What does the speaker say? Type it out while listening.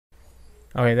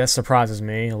Okay, that surprises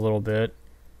me a little bit.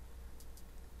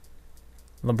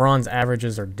 LeBron's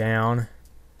averages are down.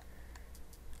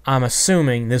 I'm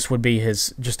assuming this would be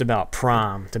his just about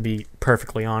prime, to be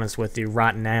perfectly honest with you,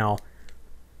 right now.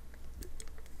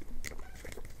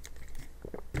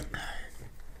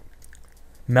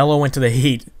 Melo went to the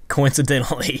Heat,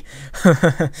 coincidentally.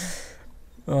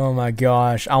 Oh my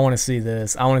gosh, I want to see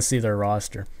this. I want to see their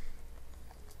roster.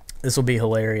 This will be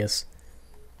hilarious.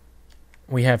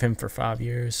 We have him for 5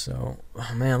 years, so...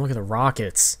 Oh man, look at the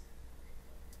Rockets.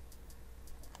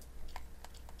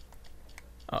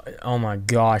 Oh my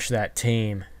gosh, that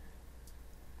team.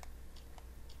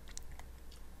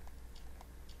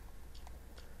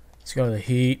 Let's go to the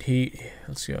Heat.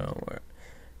 Let's go.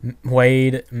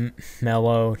 Wade,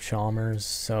 Melo, Chalmers.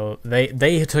 So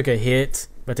they took a hit,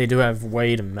 but they do have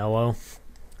Wade and Melo.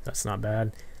 That's not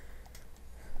bad.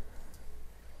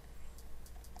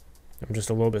 I'm just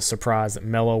a little bit surprised that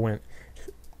Melo went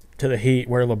to the Heat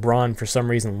where LeBron for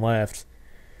some reason left.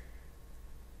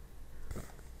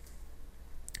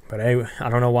 But hey, I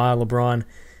don't know why LeBron...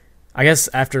 I guess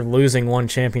after losing one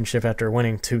championship after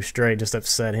winning 2 straight just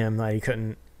upset him that he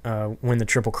couldn't win the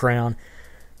Triple Crown.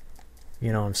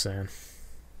 You know what I'm saying.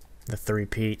 The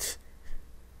three-peat.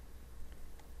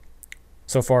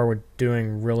 So far, we're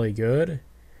doing really good.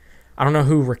 I don't know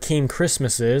who Rakeem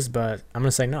Christmas is, but I'm going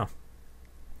to say no.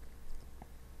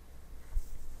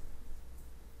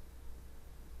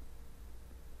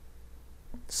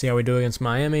 See how we do against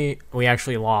Miami. We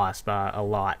actually lost by a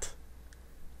lot.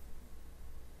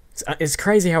 It's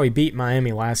crazy how we beat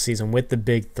Miami last season with the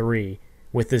big three,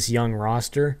 with this young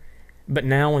roster. But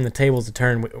now when the tables are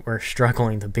turned, we're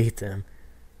struggling to beat them.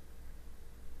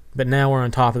 But now we're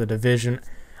on top of the division.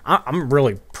 I'm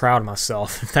really proud of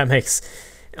myself, if that makes...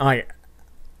 I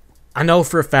know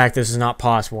for a fact this is not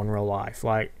possible in real life.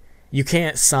 Like, you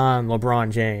can't sign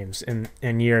LeBron James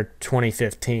in year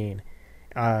 2015.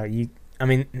 I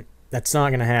mean, that's not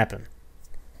going to happen.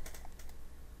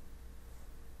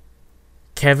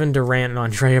 Kevin Durant and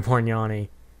Andrea Bargnani.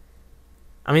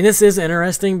 I mean, this is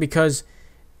interesting because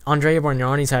Andrea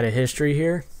Bargnani's had a history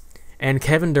here, and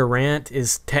Kevin Durant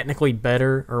is technically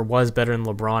better, or was better than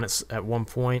LeBron at one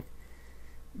point.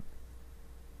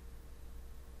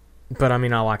 But, I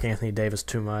mean, I like Anthony Davis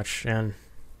too much, and...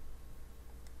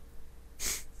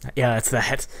 yeah, that's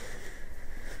that.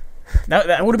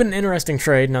 That would have been an interesting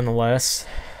trade, nonetheless.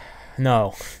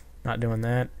 No, not doing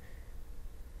that.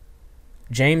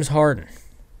 James Harden.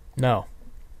 No.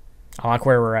 I like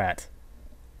where we're at.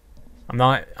 I'm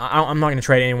not going to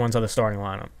trade anyone's other starting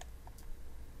lineup.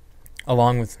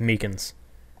 Along with Meekins.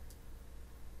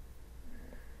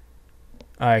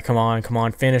 Alright, come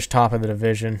on. Finish top of the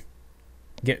division.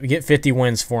 Get 50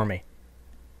 wins for me.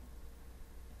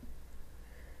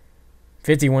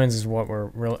 50 wins is what we're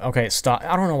really... Okay, it stop.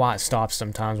 I don't know why it stops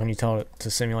sometimes when you tell it to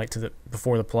simulate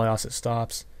before the playoffs. It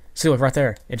stops. See, look, right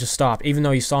there. It just stopped, even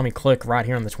though you saw me click right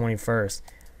here on the 21st.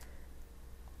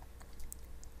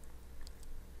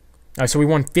 All right, so we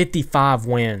won 55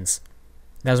 wins.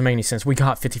 That doesn't make any sense. We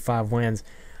got 55 wins.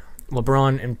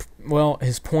 LeBron, and well,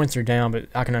 his points are down, but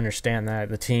I can understand that.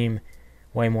 The team,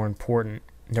 way more important.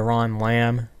 Deron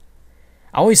Lamb.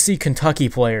 I always see Kentucky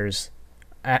players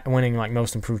winning like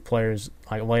most improved players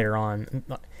like later on,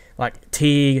 like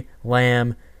Teague,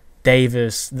 Lamb,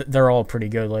 Davis. They're all pretty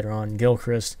good later on.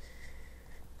 Gilchrist,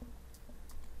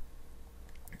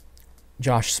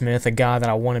 Josh Smith, a guy that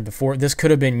I wanted before. This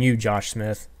could have been you, Josh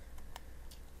Smith.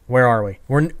 Where are we?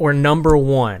 We're number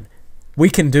 1. We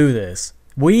can do this.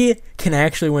 We can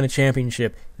actually win a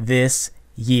championship this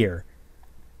year.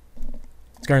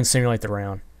 Let's go ahead and simulate the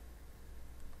round.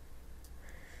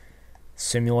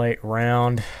 Simulate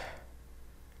round.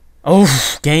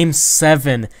 Oh, Game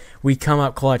 7. We come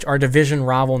up clutch. Our division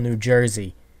rival, New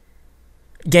Jersey.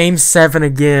 Game 7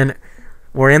 again.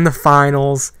 We're in the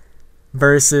finals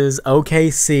versus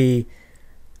OKC.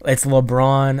 It's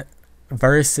LeBron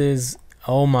versus...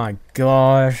 Oh my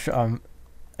gosh. What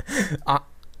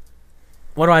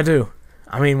do I do?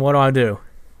 I mean, what do I do?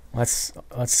 Let's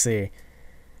see.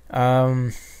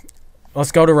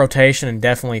 Let's go to rotation and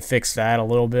definitely fix that a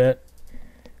little bit.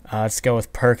 Let's go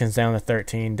with Perkins down to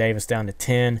 13, Davis down to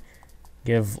 10.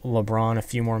 Give LeBron a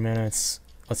few more minutes.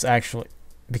 Let's actually,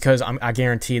 because I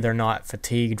guarantee they're not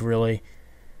fatigued really.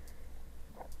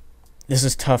 This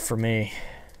is tough for me.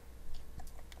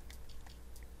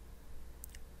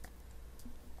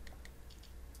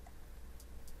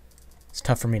 It's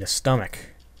tough for me to stomach.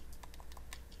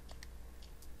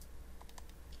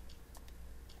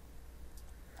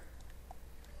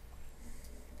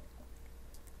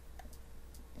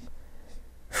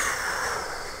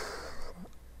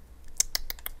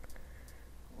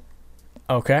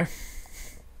 Okay.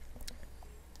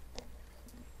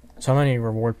 So how many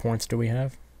reward points do we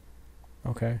have?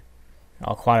 Okay.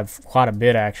 Oh, quite a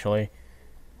bit, actually.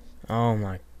 Oh,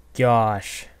 my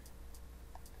gosh.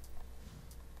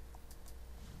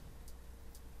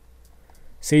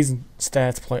 Season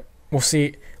stats play. Well,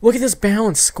 see, look at this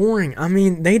balanced scoring. I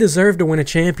mean, they deserve to win a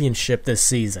championship this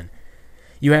season.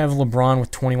 You have LeBron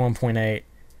with 21.8,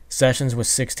 Sessions with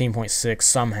 16.6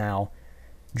 somehow,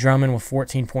 Drummond with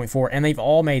 14.4, and they've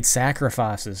all made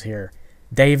sacrifices here.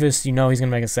 Davis, you know he's going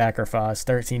to make a sacrifice,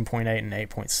 13.8 and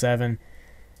 8.7.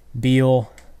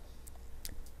 Beal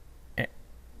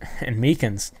and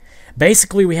Meekins.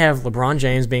 Basically, we have LeBron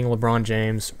James being LeBron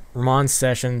James, Ramon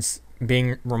Sessions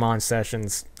being Ramon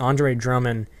Sessions, Andre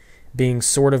Drummond being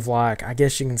sort of like, I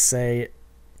guess you can say,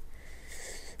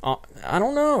 I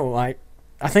don't know, I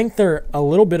think they're a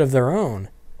little bit of their own.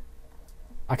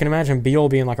 I can imagine Beal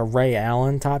being like a Ray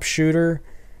Allen type shooter.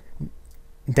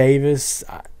 Davis,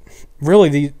 really,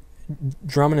 the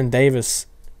Drummond and Davis,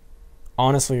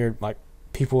 honestly, are like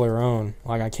people of their own.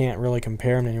 Like, I can't really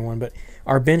compare them to anyone, but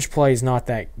our bench play is not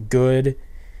that good.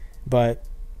 But,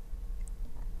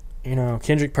 you know,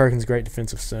 Kendrick Perkins, great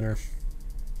defensive center.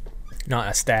 Not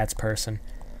a stats person.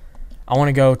 I want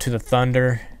to go to the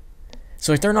Thunder.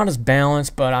 So if they're not as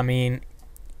balanced, but I mean,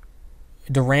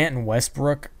 Durant and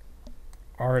Westbrook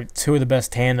are two of the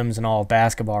best tandems in all of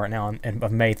basketball right now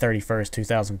of May 31st,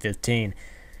 2015.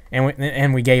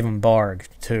 And we gave them Bard,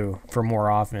 too, for more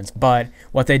offense. But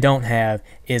what they don't have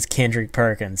is Kendrick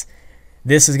Perkins.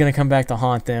 This is going to come back to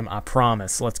haunt them, I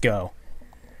promise. Let's go.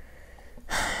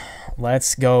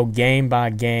 Let's go game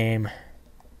by game.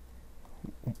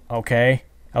 Okay.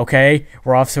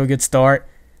 We're off to a good start.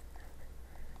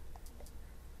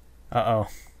 Uh-oh.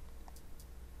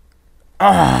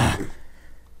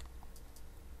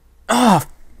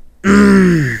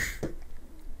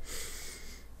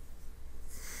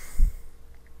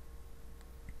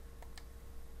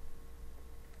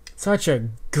 Such a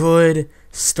good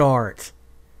start.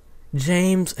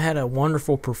 James had a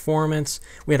wonderful performance.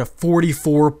 We had a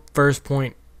 44 first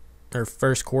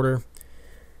quarter.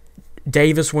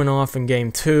 Davis went off in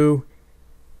game 2.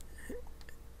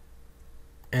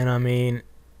 And I mean,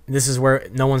 this is where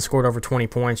no one scored over 20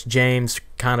 points. James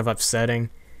kind of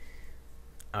upsetting.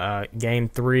 Game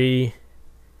 3,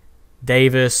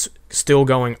 Davis still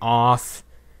going off.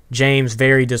 James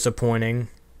very disappointing.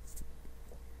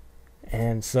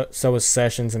 And so was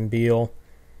Sessions and Beal.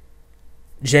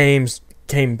 James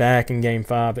came back in game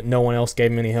 5, but no one else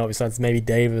gave him any help besides maybe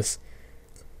Davis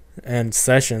and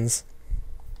Sessions.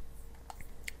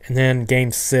 And then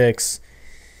game 6,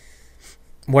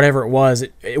 whatever it was,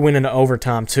 it went into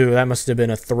overtime too. That must have been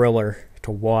a thriller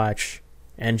to watch.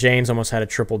 And James almost had a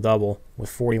triple-double with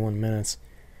 41 minutes.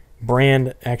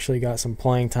 Brand actually got some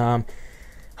playing time.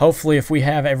 Hopefully, if we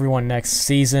have everyone next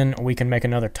season, we can make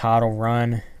another title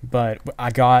run. But I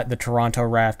got the Toronto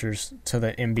Raptors to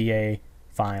the NBA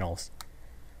Finals.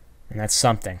 And that's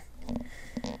something.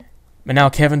 But now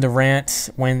Kevin Durant,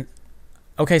 when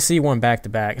OKC won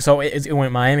back-to-back. So it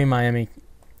went Miami,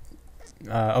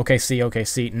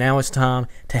 OKC. Now it's time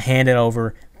to hand it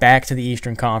over back to the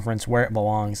Eastern Conference where it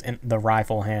belongs, in the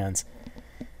rifle hands.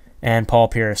 And Paul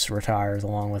Pierce retires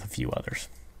along with a few others.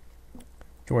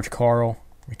 George Karl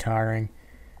retiring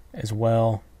as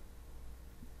well.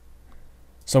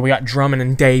 So we got Drummond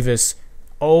and Davis.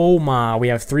 Oh my, we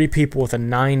have 3 people with a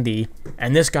 90,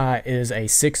 and this guy is a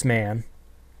 6-man.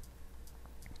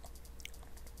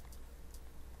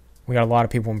 We got a lot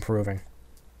of people improving.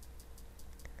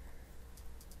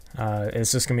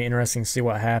 It's just going to be interesting to see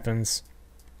what happens.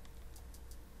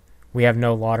 We have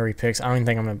no lottery picks. I don't even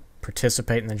think I'm going to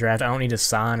participate in the draft. I don't need to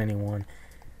sign anyone.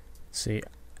 Let's see.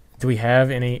 Do we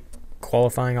have any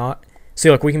qualifying? See,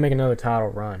 look, we can make another title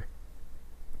run.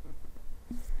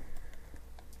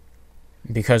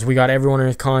 Because we got everyone in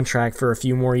a contract for a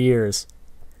few more years.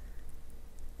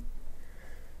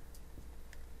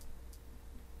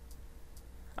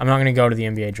 I'm not going to go to the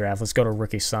NBA draft. Let's go to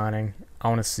rookie signing. I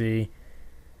want to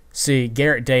see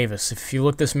Garrett Davis. If you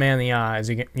look this man in the eye, he's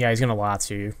going to lie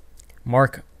to you.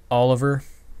 Mark Oliver.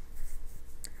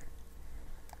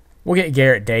 We'll get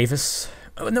Garrett Davis.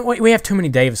 Oh, no, wait, we have too many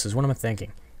Davises. What am I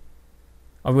thinking?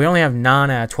 Oh, we only have 9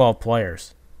 out of 12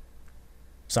 players.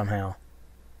 Somehow.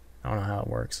 I don't know how it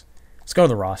works. Let's go to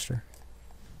the roster.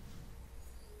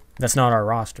 That's not our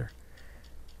roster.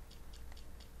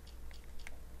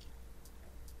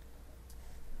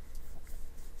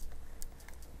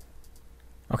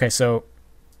 Okay, so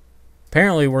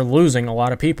apparently we're losing a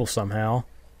lot of people somehow,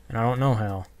 and I don't know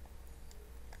how.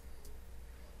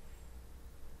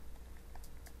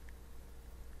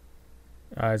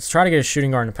 Let's try to get a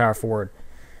shooting guard and a power forward.